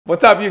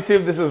What's up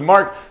YouTube? This is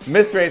Mark,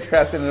 Mr. H.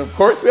 Creston, and of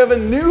course we have a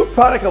new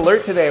product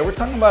alert today. We're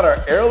talking about our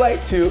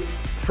AeroLite 2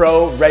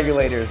 Pro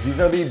Regulators. These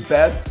are the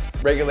best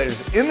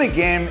regulators in the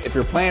game if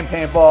you're playing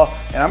paintball,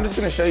 and I'm just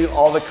gonna show you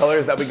all the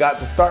colors that we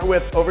got to start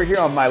with. Over here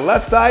on my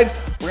left side,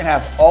 we're gonna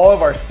have all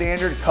of our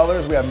standard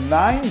colors. We have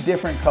 9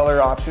 different color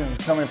options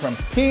coming from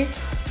pink,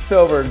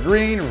 silver,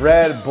 green,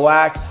 red,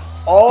 black.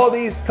 All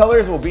these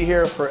colors will be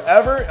here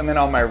forever. And then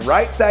on my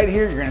right side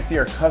here, you're gonna see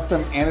our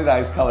custom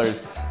anodized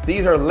colors.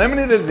 These are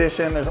limited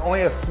edition. There's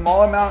only a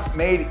small amount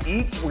made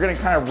each. We're gonna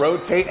kind of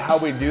rotate how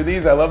we do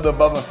these. I love the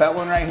Boba Fett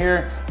one right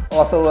here.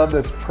 Also love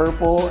this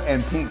purple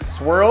and pink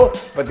swirl,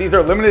 but these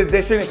are limited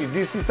edition. If you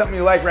do see something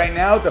you like right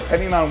now,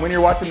 depending on when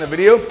you're watching the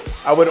video,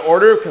 I would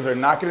order because they're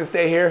not gonna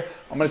stay here.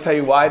 I'm gonna tell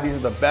you why. These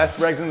are the best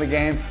regs in the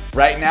game.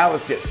 Right now,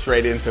 let's get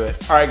straight into it.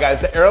 All right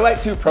guys, the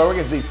AeroLite 2 Pro Reg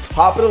is the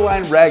top of the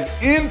line reg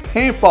in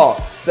paintball.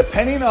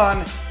 Depending on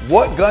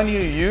what gun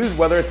you use,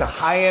 whether it's a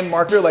high-end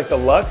marker like the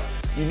Lux,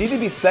 you need to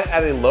be set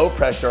at a low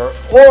pressure,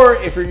 or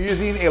if you're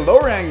using a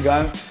lower end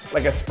gun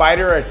like a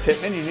Spider or a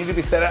Tippmann, you need to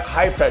be set at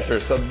high pressure.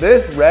 So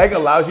this reg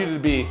allows you to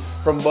be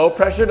from low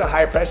pressure to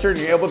high pressure, and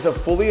you're able to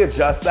fully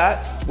adjust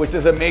that, which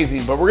is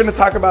amazing. But we're gonna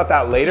talk about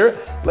that later.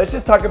 Let's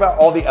just talk about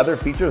all the other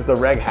features the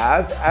reg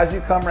has. As you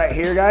come right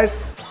here,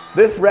 guys,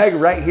 this reg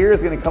right here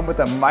is gonna come with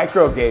a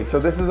micro gauge. So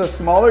this is a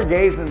smaller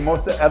gauge than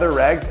most of the other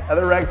regs.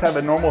 Other regs have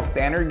a normal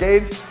standard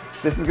gauge.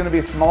 This is gonna be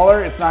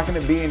smaller. It's not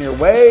gonna be in your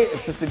way.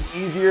 It's just an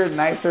easier,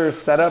 nicer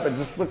setup. It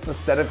just looks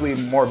aesthetically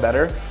more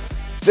better.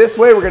 This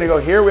way, we're gonna go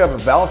here. We have a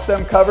valve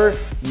stem cover.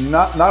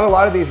 Not a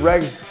lot of these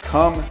regs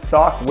come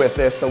stock with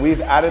this, so we've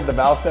added the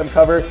valve stem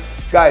cover.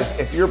 Guys,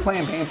 if you're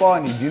playing paintball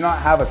and you do not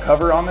have a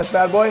cover on this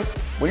bad boy,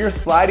 when you're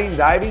sliding,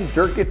 diving,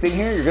 dirt gets in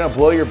here, you're gonna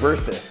blow your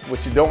burst disc,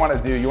 which you don't wanna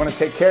do. You wanna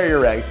take care of your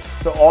reg.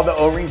 So all the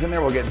O-rings in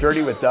there will get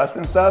dirty with dust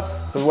and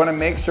stuff. So we wanna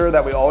make sure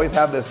that we always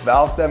have this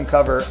valve stem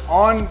cover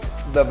on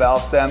the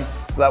valve stem,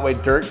 so that way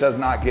dirt does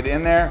not get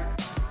in there.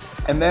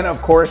 And then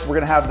of course, we're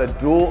gonna have the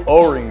dual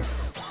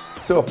O-rings.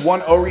 So if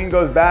one O-ring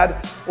goes bad,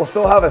 we'll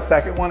still have a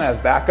second one as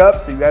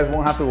backup, so you guys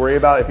won't have to worry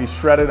about if you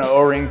shredded an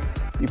O-ring,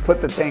 you put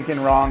the tank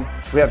in wrong.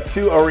 We have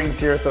 2 O-rings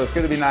here, so it's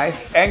gonna be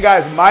nice. And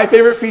guys, my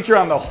favorite feature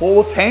on the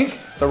whole tank,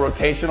 the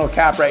rotational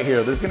cap right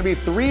here. There's gonna be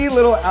 3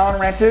 little Allen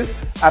wrenches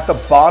at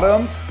the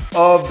bottom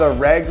of the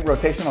reg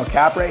rotational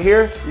cap right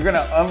here. You're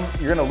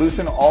gonna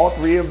loosen all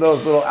 3 of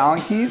those little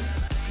Allen keys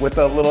with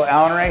a little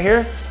Allen right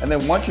here. And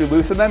then once you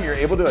loosen them, you're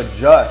able to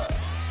adjust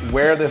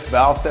where this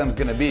valve stem is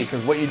gonna be.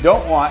 Because what you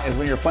don't want is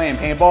when you're playing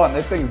paintball and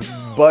this thing's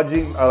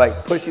budging or like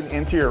pushing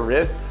into your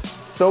wrist,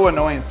 so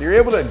annoying. So you're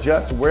able to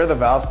adjust where the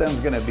valve stem is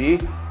gonna be.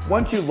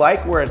 Once you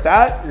like where it's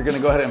at, you're gonna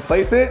go ahead and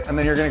place it, and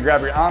then you're gonna grab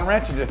your Allen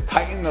wrench and just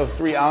tighten those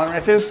 3 Allen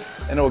wrenches,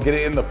 and it will get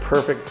it in the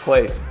perfect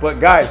place. But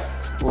guys,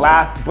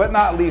 last but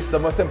not least, the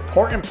most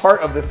important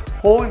part of this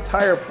whole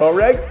entire Pro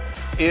Reg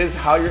is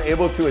how you're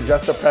able to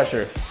adjust the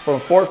pressure from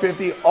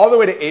 450 all the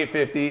way to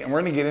 850, and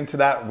we're gonna get into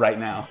that right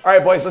now. All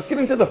right, boys, let's get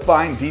into the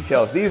fine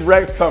details. These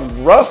regs come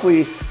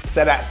roughly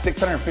set at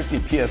 650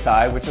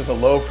 PSI, which is a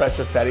low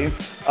pressure setting.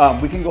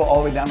 We can go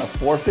all the way down to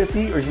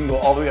 450, or you can go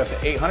all the way up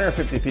to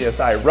 850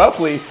 PSI,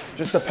 roughly,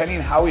 just depending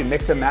how we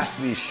mix and match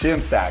these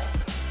shim stacks.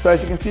 So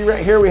as you can see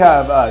right here, we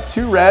have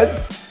 2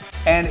 reds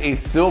and a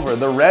silver.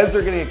 The reds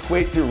are gonna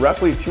equate to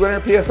roughly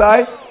 200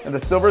 PSI, and the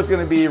silver is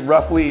gonna be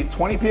roughly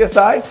 20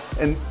 PSI.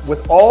 And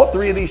with all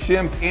 3 of these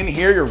shims in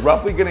here, you're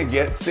roughly gonna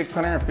get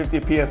 650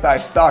 PSI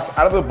stock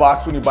out of the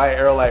box when you buy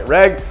an AeroLite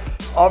reg.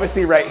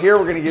 Obviously right here,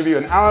 we're gonna give you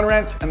an Allen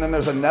wrench, and then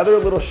there's another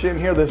little shim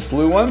here, this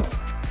blue one,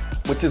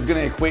 which is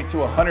gonna equate to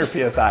 100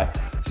 PSI.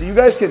 So you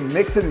guys can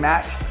mix and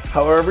match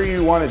however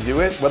you wanna do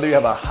it, whether you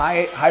have a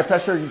high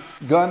pressure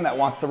gun that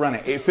wants to run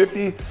at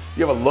 850,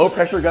 you have a low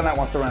pressure gun that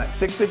wants to run at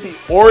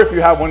 650, or if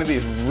you have one of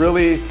these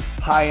really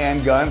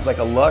high-end guns like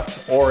a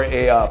Lux or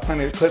a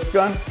Planet Eclipse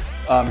gun,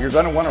 you're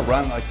gonna wanna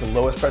run like the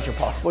lowest pressure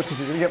possible because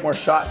you're gonna get more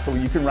shots, so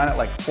you can run at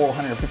like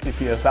 450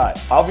 PSI.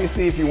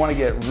 Obviously, if you wanna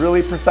get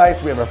really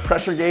precise, we have a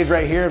pressure gauge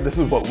right here. This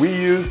is what we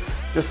use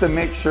just to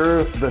make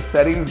sure the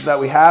settings that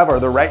we have or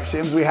the right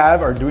shims we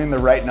have are doing the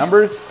right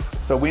numbers.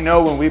 So we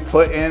know when we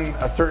put in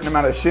a certain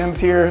amount of shims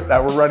here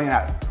that we're running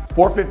at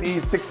 450,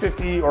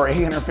 650, or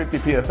 850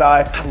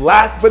 PSI.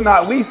 Last but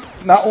not least,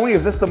 not only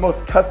is this the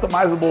most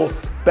customizable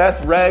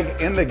best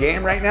reg in the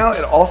game right now,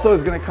 it also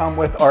is gonna come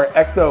with our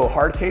EXO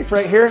hard case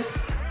right here,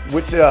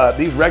 which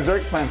these regs are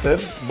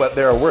expensive, but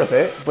they're worth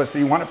it. But so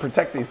you wanna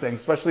protect these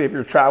things, especially if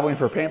you're traveling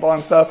for paintball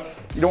and stuff.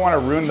 You don't wanna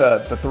ruin the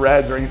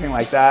threads or anything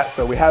like that.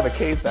 So we have a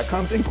case that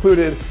comes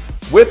included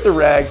with the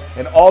reg,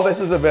 and all this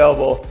is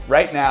available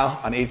right now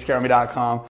on hkarmy.com.